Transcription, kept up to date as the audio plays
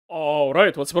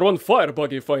Alright, what's for one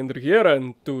FIREBUG Finder here,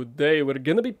 and today we're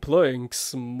gonna be playing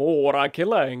some more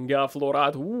Elilenk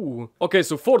EdwardMMOs. Okay,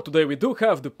 so for today we do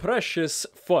have the precious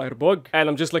FIREBUG, and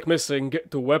I'm just like missing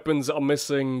two weapons. I'm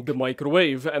missing the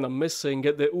microwave, and I'm missing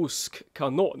the Usk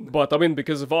Cannon. But I mean,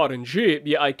 because of RNG,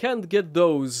 yeah, I can't get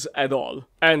those at all.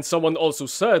 And someone also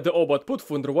said, oh, but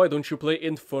Putfunder, why don't you play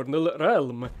Infernal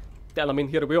Realm? And I mean,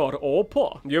 here we are.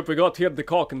 Opa! Yep, we got here the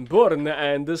cock and burn,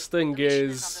 and this thing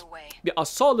is a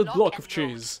solid block of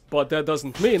cheese. But that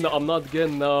doesn't mean I'm not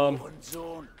gonna,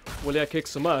 well, yeah, kick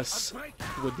some ass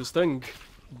with this thing.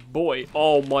 Boy,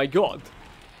 oh my god.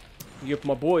 Yep,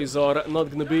 my boys are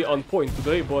not gonna be on point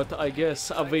today, but I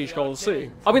guess we shall see.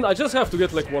 I mean, I just have to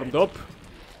get, like, warmed up.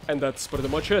 And that's pretty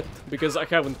much it, because I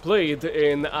haven't played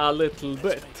in a little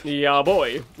bit. Yeah,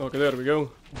 boy. Okay, there we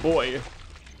go. Boy.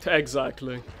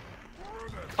 Exactly.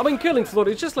 I mean, Killing Floor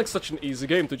is just like such an easy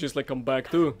game to just like come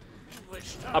back to.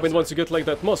 I mean, once you get like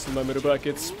that muscle memory back,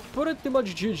 it's pretty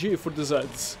much GG for the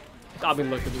Zeds. I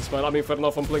mean, look at this, man. I mean, fair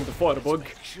enough, I'm playing the FIREBUG.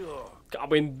 I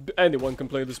mean, anyone can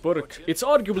play this perk. It's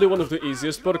arguably one of the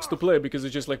easiest perks to play because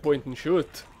it's just like point and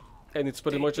shoot. And it's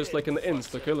pretty much just like an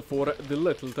insta-kill for the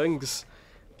little things.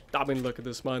 I mean, look at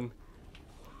this, man.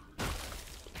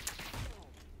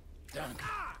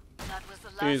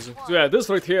 Easy. So yeah, this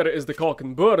right here is the cock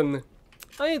and burn.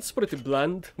 It's pretty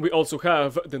bland. We also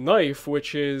have the knife,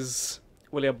 which is,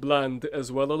 well, yeah, bland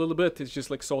as well a little bit. It's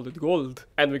just like solid gold.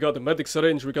 And we got the medic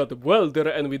syringe, we got the welder,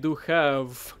 and we do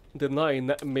have the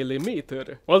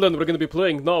 9mm. Well then, we're gonna be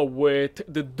playing now with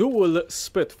the dual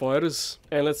Spitfires.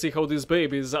 And let's see how these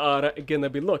babies are gonna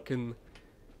be looking.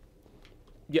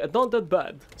 Yeah, not that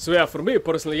bad. So yeah, for me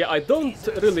personally, yeah, I don't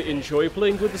really enjoy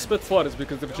playing with the Spitfires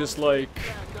because they're just like,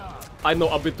 I know,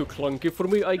 a bit too clunky for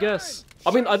me, I guess. I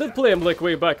mean, I did play them like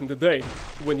way back in the day,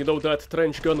 when, you know, that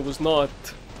trench gun was not,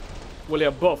 well,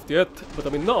 yeah, buffed yet. But I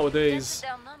mean, nowadays,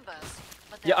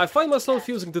 yeah, I find myself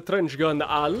using the trench gun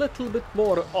a little bit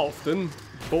more often,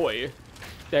 boy.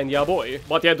 And yeah, boy.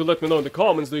 But yeah, do let me know in the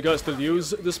comments, do you guys still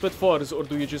use the Spitfires, or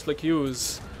do you just like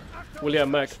use, well, yeah,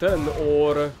 Mac 10,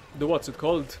 or the, what's it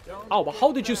called? Oh, but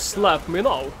how did you slap me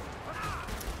now?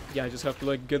 Yeah, I just have to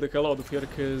like get the hell out of here,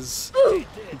 because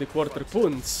the quarter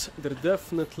punts, they're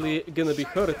definitely gonna be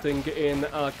hurting in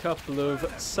a couple of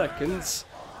seconds.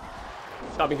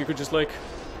 I mean, you could just like,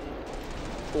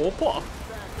 opa.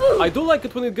 I do like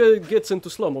it when it gets into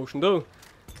slow motion though.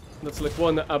 That's like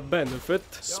one a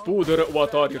benefit. Spooder,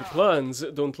 what are your plans?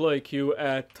 Don't like you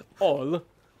at all.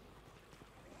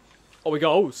 Oh, we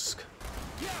got Usk.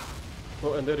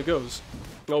 Oh, and there it goes.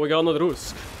 Oh, we got another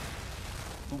Usk.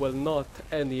 Well, not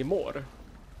anymore. Glad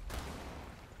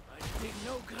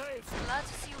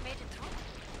to see you made it through.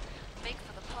 Make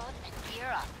for the pod and gear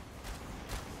up.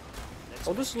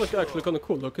 Oh, this is like actually kind of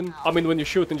cool looking. I mean, when you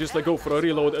shoot and just like go for a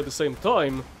reload at the same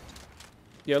time.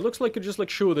 Yeah, it looks like you're just like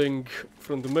shooting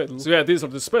from the middle. So yeah, these are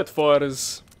the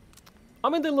Spitfires. I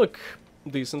mean, they look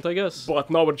decent, I guess. But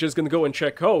now we're just gonna go and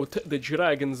check out the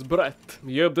dragonsbreath.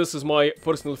 Yep, this is my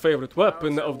personal favorite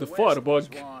weapon of the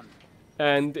FIREBUG.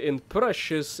 And in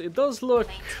Precious, it does look,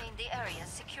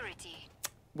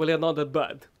 well, yeah, not that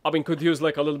bad. I mean, could use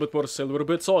like a little bit more silver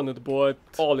bits on it, but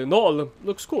all in all,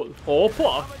 looks cool.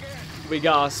 Opa! We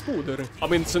got a Spooder. I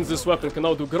mean, since this weapon can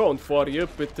now do ground fire,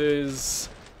 yep, it is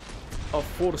a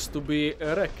force to be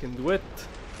reckoned with.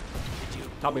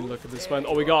 I mean, look at this, man.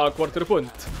 Oh, we got a quarter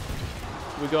punt.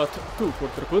 We got 2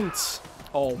 quarter punts.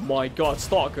 Oh my god,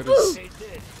 stalkers.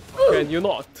 Can you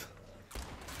not?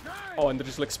 Oh, and they're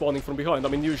just like spawning from behind. I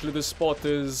mean, usually this spot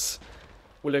is,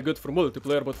 well, yeah, good for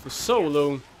multiplayer, but for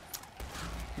solo,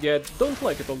 yeah, don't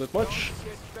like it all that much.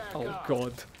 Oh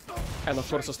god. And of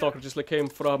course the stalker just like came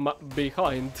from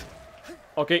behind.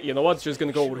 Okay, you know what? Just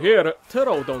gonna go over here,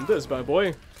 throw down this bad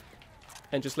boy,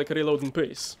 and just like reload in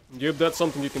peace. Yep, that's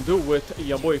something you can do with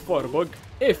ya boy FIREBUG,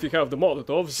 if you have the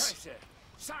Molotovs.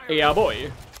 Yeah,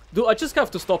 boy. Dude, I just have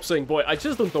to stop saying boy. I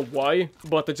just don't know why,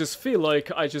 but I just feel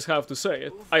like I just have to say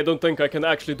it. I don't think I can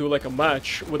actually do like a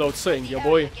match without saying yeah,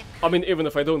 boy. I mean, even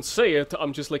if I don't say it,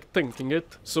 I'm just like thinking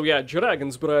it. So yeah,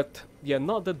 dragonsbreath, yeah,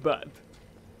 not that bad.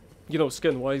 You know,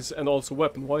 skin-wise and also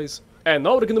weapon-wise. And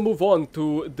now we're gonna move on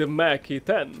to the Mac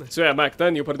 10. So yeah, Mac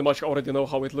 10, you pretty much already know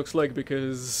how it looks like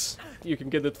because you can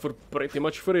get it for pretty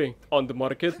much free on the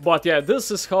market. But yeah,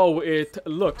 this is how it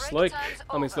looks like.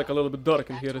 I mean, it's like a little bit dark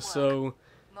in here, so...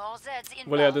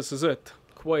 well, yeah, this is it.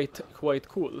 Quite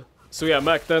cool. So yeah,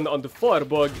 Mac 10 on the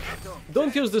FIREBUG.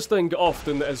 Don't use this thing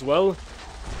often as well.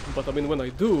 But I mean, when I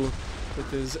do,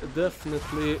 it is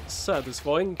definitely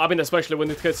satisfying. I mean, especially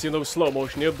when it hits, you know, slow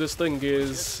motion. Yep, this thing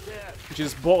is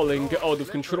just balling out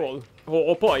of control.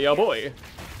 Oh, boy, yeah, boy.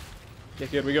 Yeah,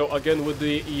 here we go again with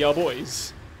the yeah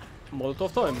boys.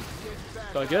 Molotov time,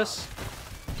 I guess.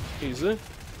 Easy.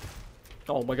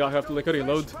 Oh my god, I have to like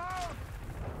reload.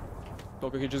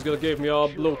 Okay, he just gave me a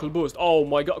local boost. Oh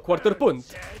my god, quarter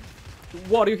punt.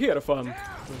 What are you here, fam?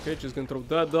 Okay, just gonna throw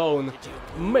that down.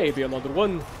 Maybe another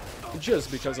one.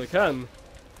 Just because I can.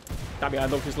 I mean, I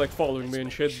know he's like following me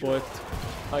and shit, but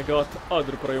I got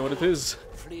other priorities.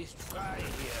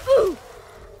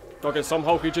 Okay,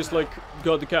 somehow he just like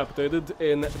got decapitated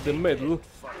in the middle.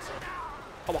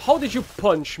 Oh, how did you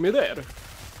punch me there?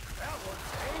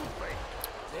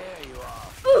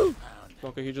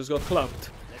 Okay, he just got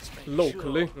clapped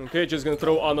locally. Okay, just gonna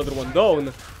throw another one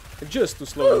down just to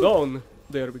slow it down.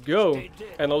 There we go.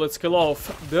 And now let's kill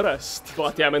off the rest.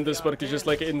 But yeah, man, this perk is just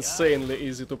like insanely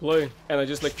easy to play. And I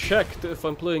just like checked if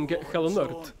I'm playing Hell on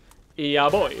Earth. Yeah,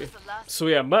 boy. So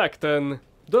yeah, Mac 10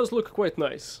 does look quite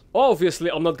nice. Obviously,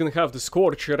 I'm not gonna have the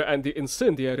Scorcher and the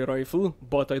Incendiary Rifle,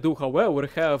 but I do, however,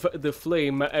 have the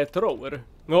Flame Thrower.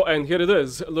 Oh, and here it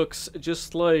is. Looks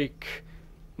just like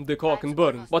the Cock and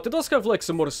Burn, but it does have like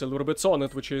some more silver bits on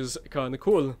it, which is kinda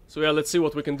cool. So yeah, let's see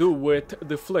what we can do with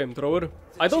the flamethrower.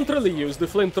 I don't really use the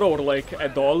flamethrower like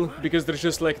at all, because there's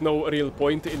just like no real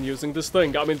point in using this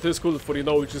thing. I mean, it is cool for, you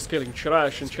know, just killing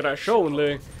trash and trash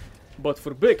only, but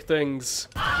for big things,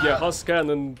 yeah, Husk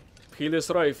Cannon,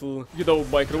 Helios Rifle, you know,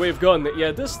 microwave gun,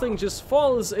 yeah, this thing just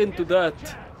falls into that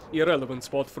irrelevant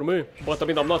spot for me. But I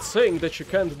mean, I'm not saying that you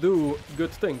can't do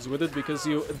good things with it, because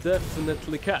you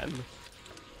definitely can.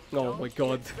 Oh my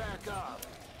god.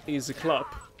 Easy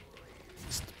clap.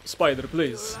 Spider,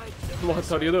 please.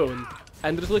 What are you doing?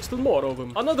 And there's like still more of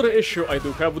them. Another issue I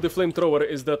do have with the flamethrower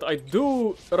is that I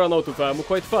do run out of ammo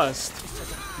quite fast.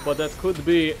 But that could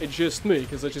be just me,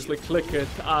 because I just like click it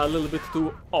a little bit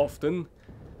too often.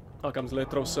 I'll come to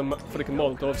throw some freaking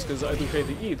Molotovs, because I do hate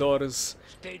the E-doors.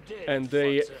 And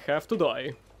they have to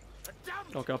die.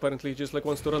 Okay, apparently he just like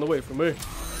wants to run away from me.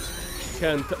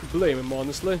 Can't blame him,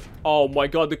 honestly. Oh my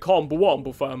god, the combo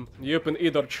wombo, fam. Yep, and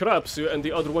either traps you and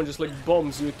the other one just like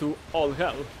bombs you to all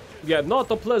hell. Yeah, not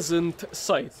a pleasant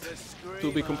sight,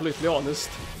 to be completely honest.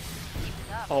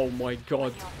 Oh my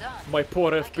god. My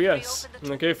poor FPS.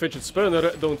 Okay, fidget spinner,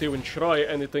 don't even try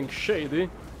anything shady,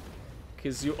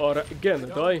 because you are gonna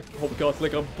die. Oh god,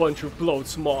 like a bunch of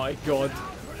bloats, my god.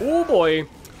 Oh boy.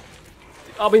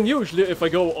 I mean, usually if I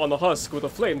go on a husk with a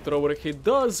flamethrower, he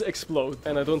does explode.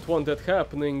 And I don't want that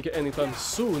happening anytime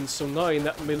soon, so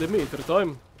 9mm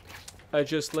time.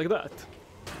 Just like that.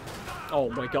 Oh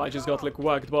my god, I just got like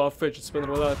whacked by a fidget spinner.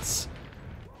 Well, that's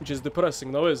just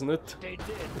depressing now, isn't it?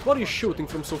 But what are you shooting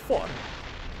from so far?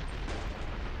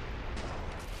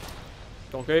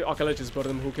 Okay, let's just burn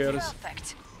them, who cares?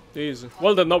 Easy.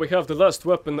 Well then, now we have the last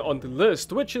weapon on the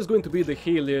list, which is going to be the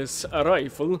Helios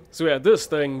Rifle. So yeah, this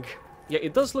thing... yeah,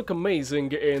 it does look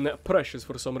amazing in Precious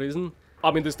for some reason.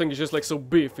 I mean, this thing is just like so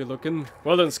beefy looking.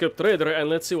 Well then, skip trader, and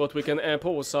let's see what we can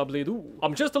possibly do.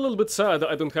 I'm just a little bit sad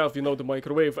I don't have, you know, the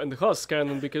microwave and the Husk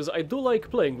Cannon, because I do like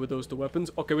playing with those two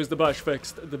weapons. Okay, is the bash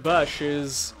fixed? The bash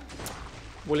is...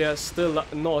 well, yeah, still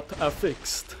not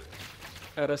fixed.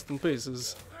 Rest in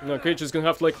pieces. Okay, just gonna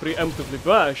have to like preemptively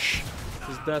bash,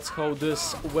 because that's how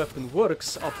this weapon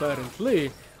works,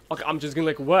 apparently. Okay, I'm just gonna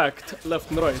like whacked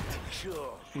left and right.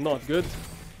 Not good.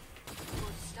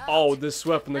 Oh, this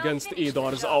weapon against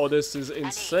E-doors. Oh, this is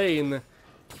insanely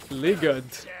good.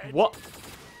 What?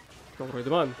 Alright,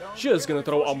 man. Just gonna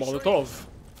throw a Molotov.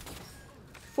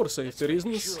 For safety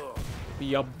reasons.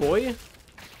 Yeah, boy.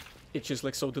 It's just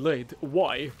like so delayed.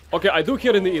 Why? Okay, I do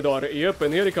hear an E-door. Yep,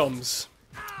 and here he comes.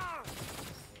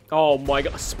 Oh my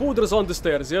god. Spooders on the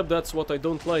stairs. Yep, that's what I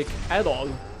don't like at all.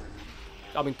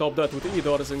 I mean, top that with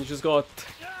E-doors and you just got...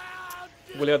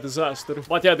 well, yeah, disaster.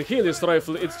 But yeah, the Helios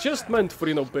Rifle, it's just meant for,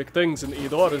 you know, big things, and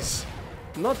E-doors.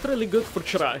 Not really good for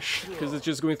trash, because it's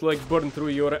just going to, like, burn through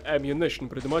your ammunition,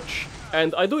 pretty much.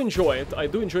 And I do enjoy it. I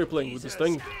do enjoy playing with this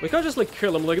thing. We can't just, like,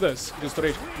 kill him like this. Just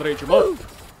rage him up.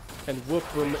 And whoop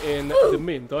him in the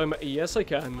meantime. Yes, I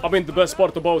can. I mean, the best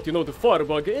part about, you know, the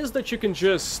FIREBUG is that you can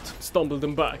just stumble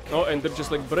them back. Oh, and they're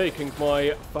just, like, breaking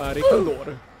my fairy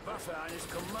door.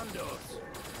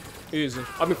 Easy.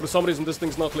 I mean, for some reason, this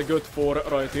thing's not like good for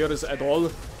rioters at all.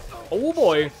 Oh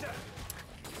boy!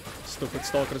 Stupid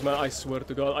stalkers, man. I swear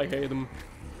to god, I hate them.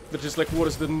 They're just like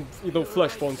worse than, you know,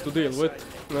 flesh bones to deal with.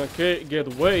 Okay, get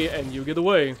away, and you get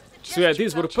away. So yeah,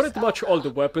 these were pretty much all the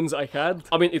weapons I had.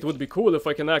 I mean, it would be cool if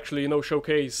I can actually, you know,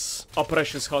 showcase a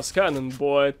Precious Husk Cannon,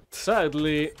 but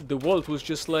sadly, the vault was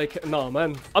just like, nah,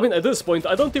 man. I mean, at this point,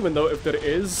 I don't even know if there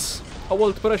is a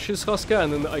Vault Precious Husk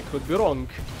Cannon. I could be wrong.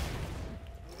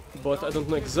 but I don't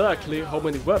know exactly how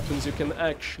many weapons you can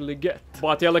actually get.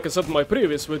 But yeah, like I said in my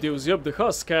previous videos, yep, the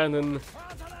Husk Cannon,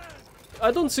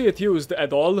 I don't see it used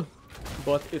at all,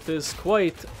 but it is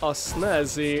quite a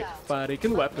snazzy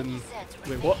freaking weapon.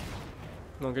 Wait, what?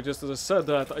 Okay, just as I said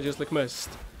that, I just like missed.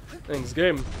 Thanks,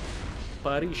 game.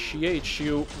 Appreciate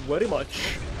you very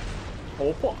much.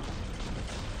 Opa.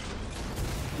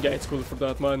 Yeah, it's cool for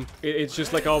that, man. It's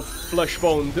just like a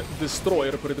flesh-bound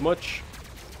destroyer, pretty much.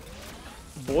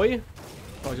 Boy.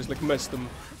 I just like missed him.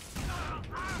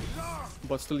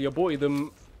 But still, you boy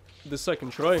them the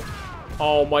second try.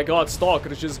 Oh my god,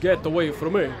 stalkers, just get away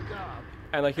from me.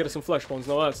 And I hear some flesh-bounds.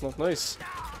 Now that's not nice.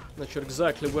 Not sure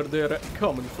exactly where they're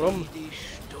coming from.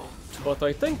 But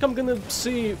I think I'm gonna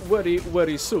see very,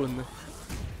 very soon.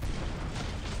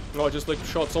 Oh, I just like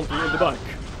shot something in the back.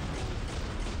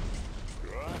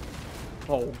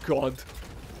 Oh god.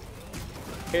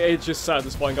 It's just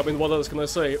satisfying. I mean, what else can I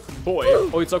say? Boy.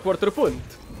 Oh, it's a quarter point.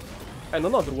 And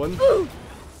another one.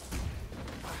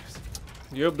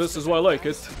 Yep, this is why I like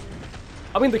it.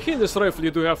 I mean, the Helios rifle,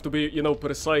 you do have to be, you know,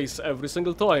 precise every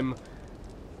single time.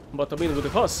 But I mean, with the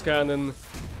Husk Cannon,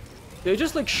 they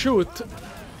just like shoot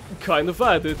kind of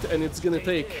at it, and it's gonna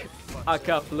take a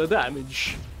couple of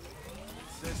damage.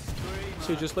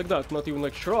 So just like that, not even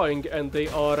like trying, and they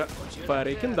are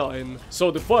freaking dying.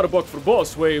 So the Firebug for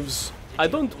boss waves, I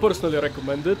don't personally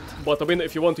recommend it, but I mean,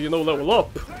 if you want to, you know, level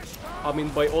up, I mean,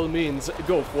 by all means,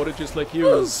 go for it. Just like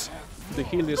use the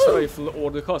Helios rifle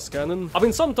or the Husk Cannon. I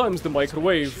mean, sometimes the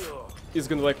microwave is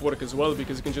gonna like work as well,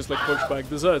 because you can just like push back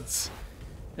the Zeds,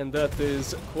 and that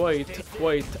is quite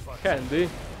handy.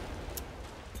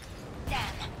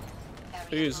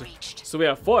 Easy. So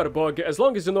yeah, Firebug, as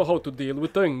long as you know how to deal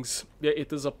with things, yeah,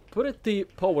 it is a pretty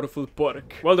powerful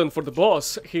perk. Well then, for the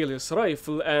boss, Helios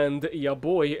Rifle, and yeah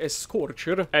boy, a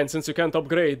Scorcher. And since you can't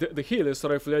upgrade the Helios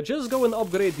Rifle, yeah, just go and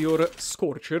upgrade your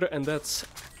Scorcher, and that's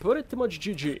pretty much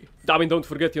GG. I mean, don't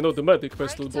forget, you know, the Medic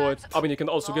Pistol, but I mean, you can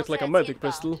also get like a Medic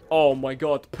Pistol. Oh my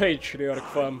god, Patriarch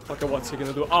fam. Okay, what's he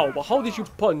gonna do? Ow, but how did you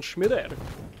punch me there?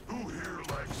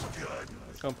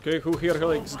 Okay, who here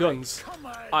likes guns?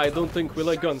 I don't think we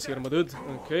like guns here, my dude.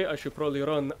 Okay, I should probably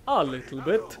run a little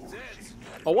bit.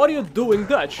 Oh, why are you doing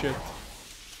that shit?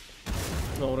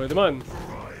 Alrighty, man.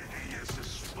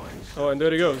 Oh, and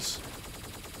there he goes.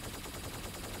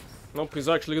 Nope, he's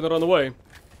actually gonna run away.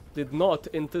 Did not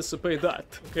anticipate that.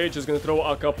 Okay, just gonna throw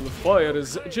a couple of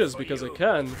fires just because I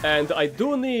can. And I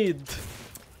do need...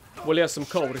 well, yeah, some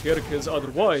cover here, because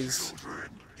otherwise...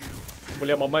 well,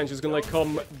 yeah, my man just gonna like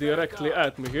come directly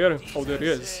at me here. Oh, there he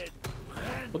is.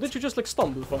 Or did you just like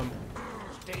stumble, fam?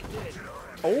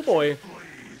 Oh boy.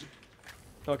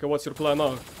 Okay, what's your plan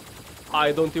now?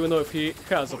 I don't even know if he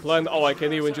has a plan. Oh, I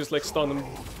can even just like stun him,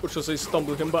 or should I say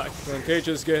stumble him back. Okay,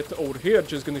 just get over here.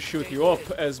 Just gonna shoot you up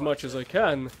as much as I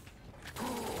can.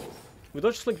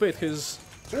 Without just like bait his...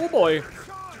 oh boy.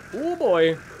 Oh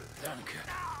boy.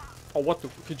 Oh, what the...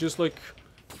 he just like...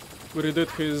 redid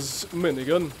his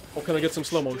minigun. Oh, can I get some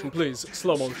slow motion, please?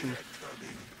 Slow motion.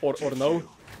 Or no?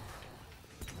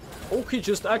 Oh, he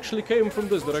just actually came from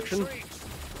this direction.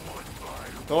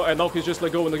 Oh, and now he's just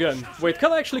like going again. Wait,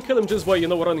 can I actually kill him just by, you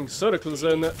know, running circles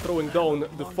and throwing down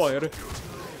the fire?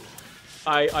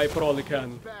 I probably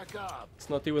can. It's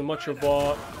not even much of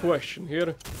a question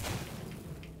here.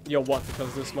 Yo, what the hell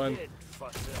is this, man?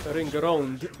 Ring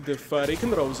around the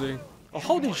freaking Rosie. Oh,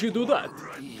 how did you do that?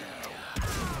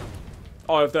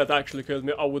 Oh, if that actually killed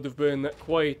me, I would have been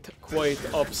quite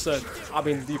upset. I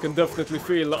mean, you can definitely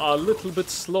feel a little bit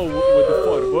slow with the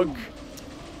Firebug,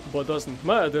 but doesn't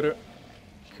matter,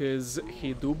 because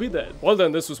he do be dead. Well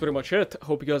then, this was pretty much it.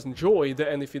 Hope you guys enjoyed,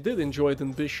 and if you did enjoy,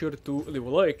 then be sure to leave a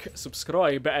like,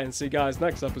 subscribe, and see you guys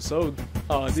next episode.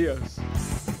 Adios.